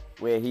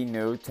 where he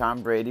knew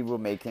Tom Brady will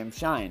make him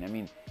shine. I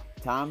mean,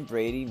 Tom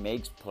Brady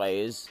makes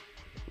players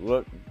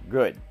look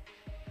good.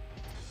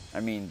 I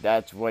mean,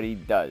 that's what he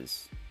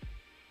does.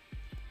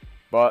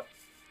 But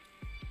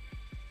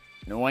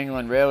New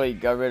England really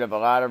got rid of a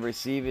lot of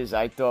receivers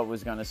I thought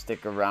was going to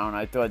stick around.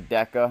 I thought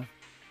Decker,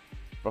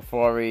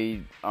 before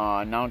he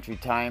announced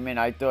retirement,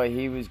 I thought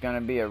he was going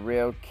to be a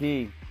real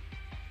key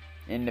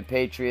in the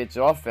Patriots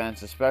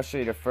offense,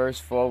 especially the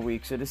first 4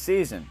 weeks of the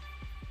season.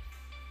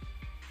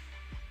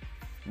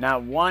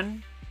 Not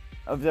one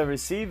of the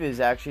receivers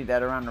actually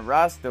that are on the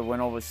roster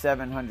went over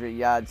 700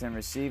 yards in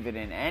receiving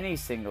in any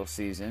single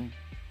season.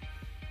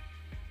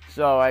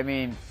 So, I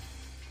mean,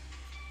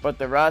 but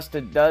the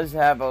roster does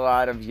have a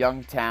lot of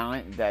young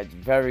talent that's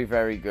very,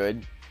 very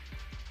good.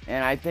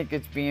 And I think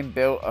it's being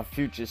built of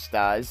future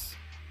stars.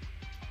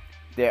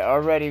 They're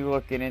already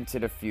looking into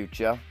the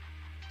future.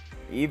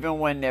 Even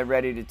when they're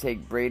ready to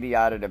take Brady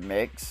out of the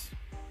mix.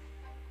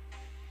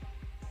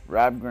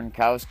 Rob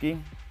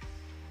Gronkowski.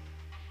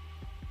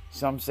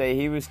 Some say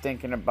he was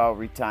thinking about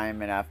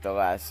retirement after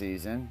last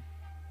season.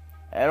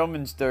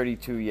 Edelman's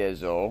 32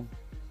 years old.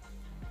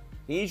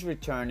 He's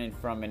returning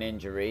from an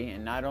injury.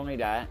 And not only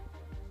that,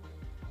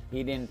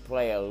 he didn't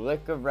play a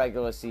lick of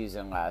regular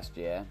season last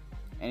year.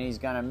 And he's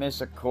going to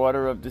miss a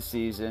quarter of the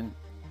season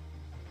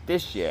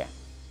this year.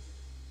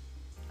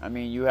 I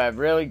mean, you have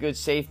really good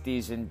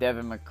safeties in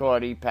Devin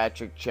McCourty,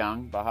 Patrick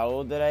Chung. But how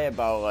old are they?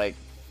 About, like,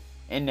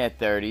 in their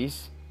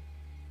 30s.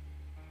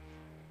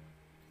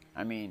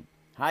 I mean,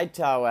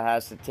 Hightower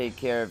has to take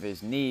care of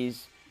his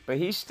knees. But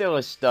he's still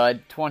a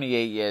stud,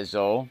 28 years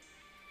old.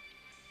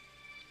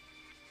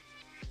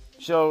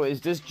 So,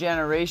 is this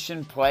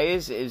generation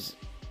players, is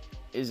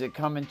it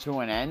coming to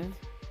an end?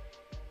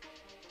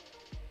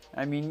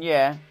 I mean,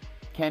 yeah.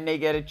 Can they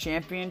get a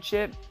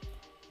championship?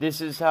 This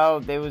is how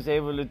they was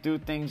able to do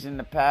things in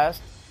the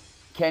past.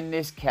 Can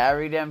this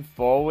carry them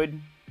forward?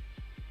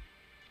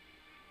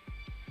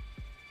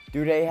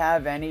 Do they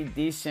have any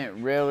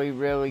decent, really,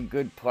 really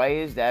good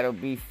players that'll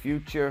be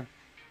future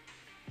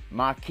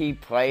marquee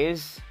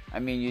players? I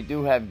mean, you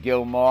do have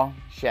Gilmore,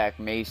 Shaq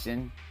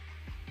Mason,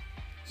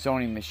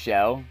 Sony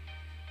Michel.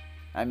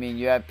 I mean,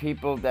 you have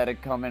people that are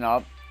coming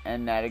up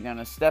and that are going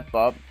to step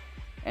up.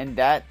 And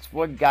that's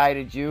what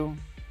guided you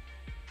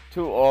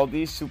to all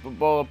these Super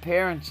Bowl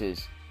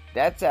appearances.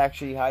 That's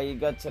actually how you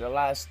got to the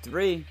last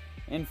 3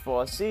 in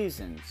 4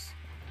 seasons.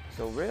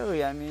 So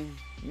really, I mean,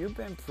 you've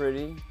been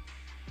pretty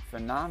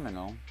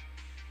phenomenal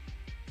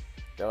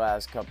the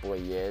last couple of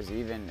years,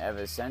 even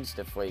ever since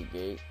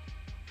Deflategate.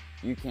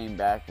 You came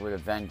back with a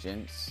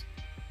vengeance,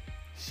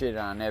 shit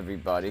on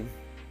everybody.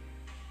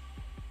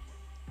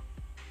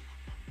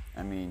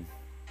 I mean,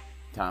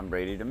 Tom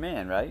Brady the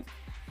man, right?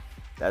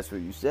 That's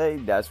what you say,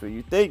 that's what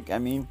you think. I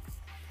mean,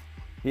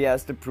 he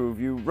has to prove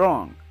you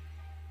wrong.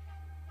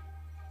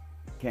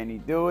 Can he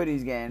do it?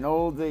 He's getting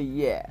older,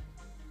 yeah.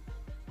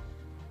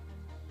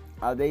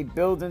 Are they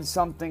building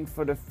something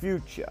for the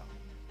future?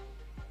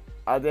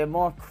 Are there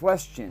more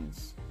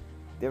questions?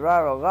 There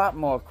are a lot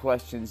more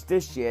questions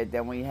this year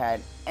than we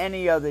had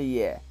any other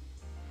year.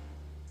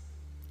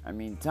 I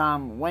mean,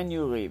 Tom, when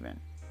you leaving?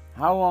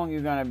 How long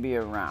you gonna be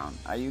around?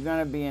 Are you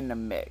gonna be in the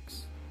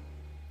mix?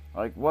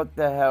 Like, what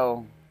the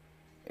hell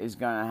is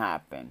gonna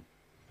happen?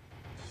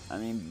 I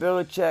mean,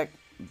 Belichick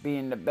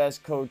being the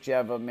best coach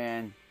ever,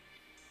 man.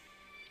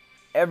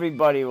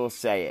 Everybody will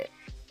say it.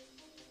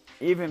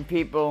 Even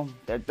people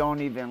that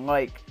don't even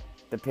like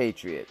the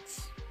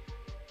Patriots.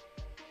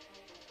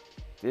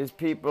 There's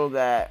people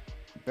that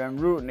been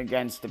rooting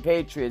against the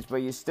Patriots, but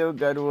you still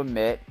got to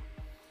admit,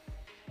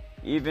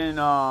 even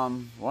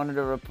one of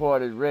the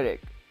reporters, Riddick,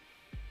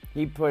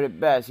 he put it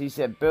best. He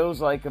said, Bill's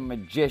like a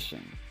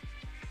magician.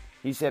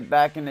 He said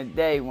back in the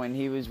day when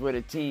he was with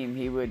a team,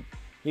 he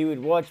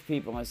would watch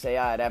people and say,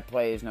 that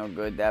play is no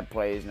good, that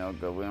play is no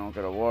good, we don't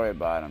got to worry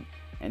about him.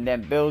 And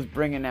then Bill's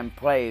bringing them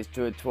plays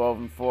to a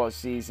 12-4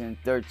 season,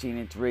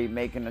 13-3,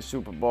 making the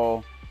Super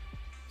Bowl.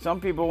 Some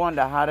people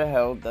wonder, how the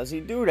hell does he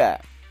do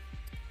that?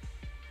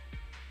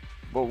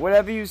 But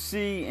whatever you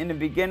see in the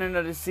beginning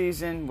of the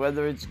season,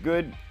 whether it's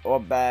good or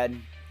bad,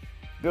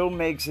 Bill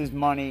makes his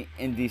money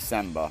in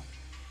December.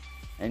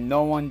 And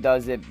no one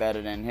does it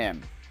better than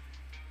him.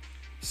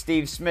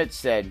 Steve Smith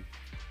said,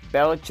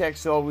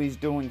 Belichick's always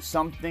doing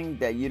something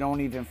that you don't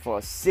even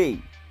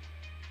foresee,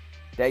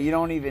 that you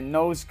don't even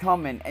know is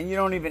coming, and you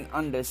don't even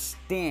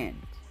understand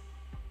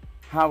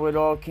how it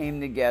all came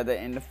together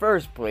in the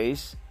first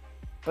place.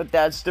 But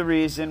that's the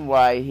reason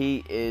why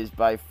he is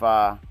by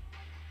far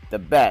the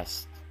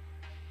best.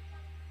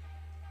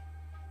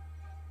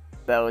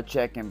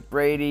 Belichick and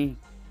Brady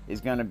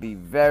is going to be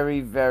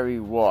very, very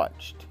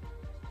watched.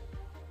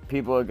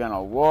 People are going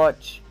to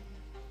watch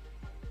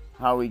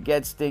how he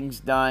gets things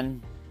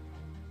done.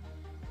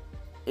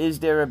 Is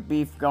there a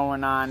beef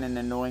going on in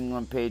the New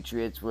England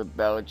Patriots with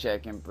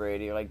Belichick and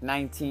Brady? Like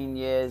 19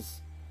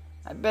 years?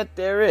 I bet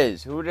there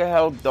is. Who the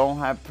hell don't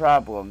have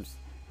problems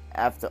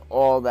after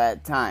all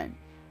that time?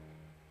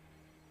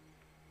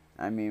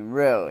 I mean,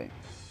 really.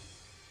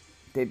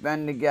 They've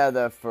been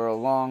together for a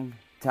long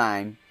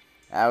time.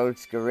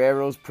 Alex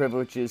Guerrero's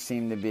privileges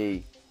seem to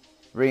be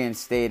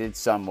reinstated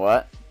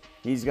somewhat.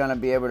 He's going to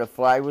be able to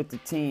fly with the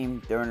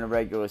team during the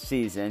regular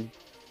season.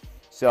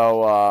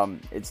 So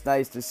it's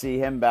nice to see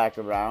him back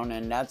around,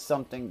 and that's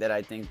something that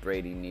I think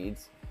Brady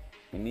needs.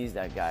 He needs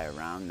that guy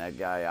around. That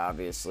guy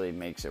obviously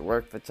makes it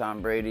work for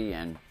Tom Brady,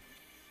 and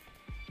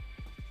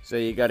so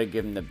you got to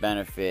give him the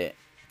benefit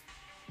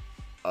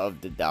of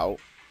the doubt,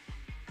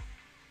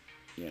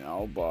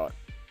 but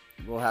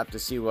we'll have to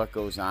see what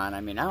goes on.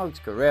 I mean, Alex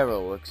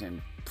Guerrero looks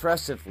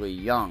impressively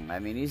young. I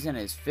mean, he's in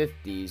his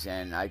 50s,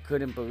 and I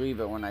couldn't believe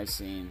it when I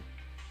seen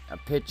a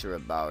picture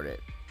about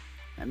it.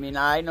 I mean,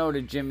 I know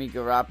the Jimmy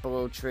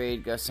Garoppolo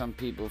trade got some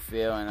people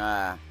feeling,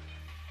 a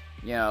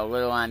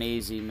little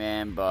uneasy,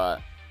 man,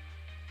 but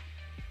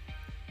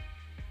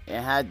it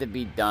had to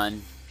be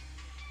done.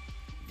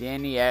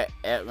 Danny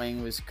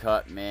Etling was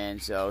cut, man,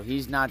 so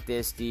he's not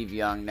their Steve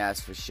Young,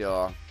 that's for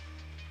sure.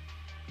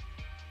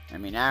 I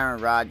mean,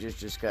 Aaron Rodgers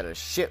just got a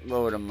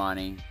shitload of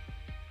money.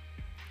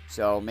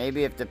 So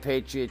maybe if the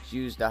Patriots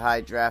used a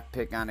high draft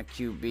pick on a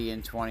QB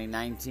in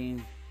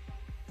 2019,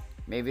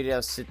 maybe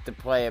they'll sit the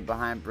player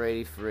behind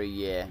Brady for a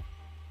year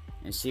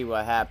and see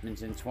what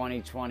happens. In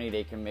 2020,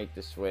 they can make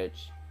the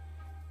switch.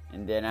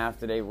 And then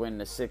after they win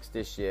the 6th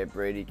this year,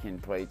 Brady can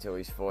play till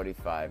he's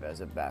 45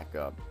 as a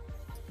backup.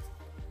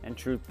 And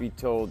truth be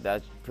told,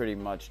 that's pretty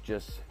much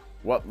just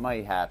what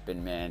might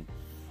happen, man.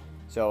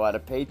 So are the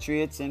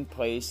Patriots in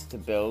place to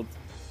build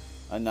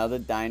another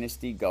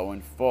dynasty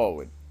going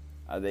forward?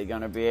 Are they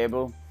going to be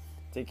able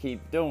to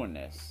keep doing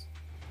this?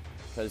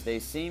 Because they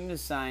seem to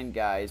sign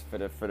guys for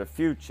the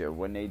future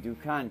when they do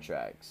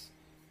contracts.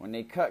 When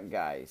they cut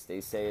guys, they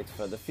say it's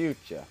for the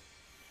future.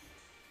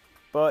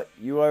 But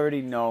you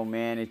already know,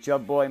 man. It's your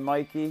boy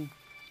Mikey.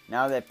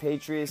 Now that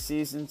Patriots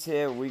season's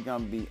here, we're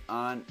going to be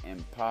on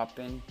and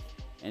popping.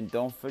 And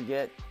don't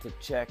forget to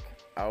check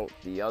out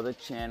the other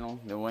channel,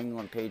 New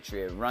England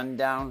Patriot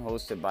Rundown,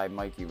 hosted by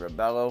Mikey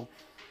Rebello.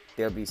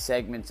 There'll be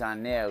segments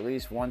on there at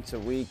least once a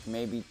week,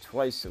 maybe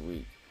twice a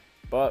week.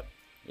 But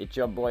it's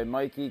your boy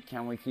Mikey.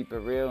 Can we keep it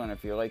real? And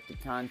if you like the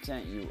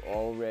content, you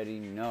already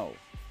know.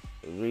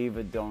 Leave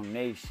a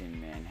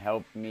donation, man.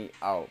 Help me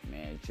out,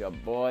 man. It's your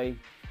boy.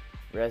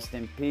 Rest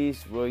in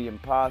peace, William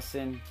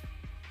Parson.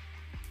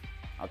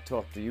 I'll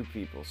talk to you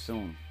people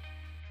soon.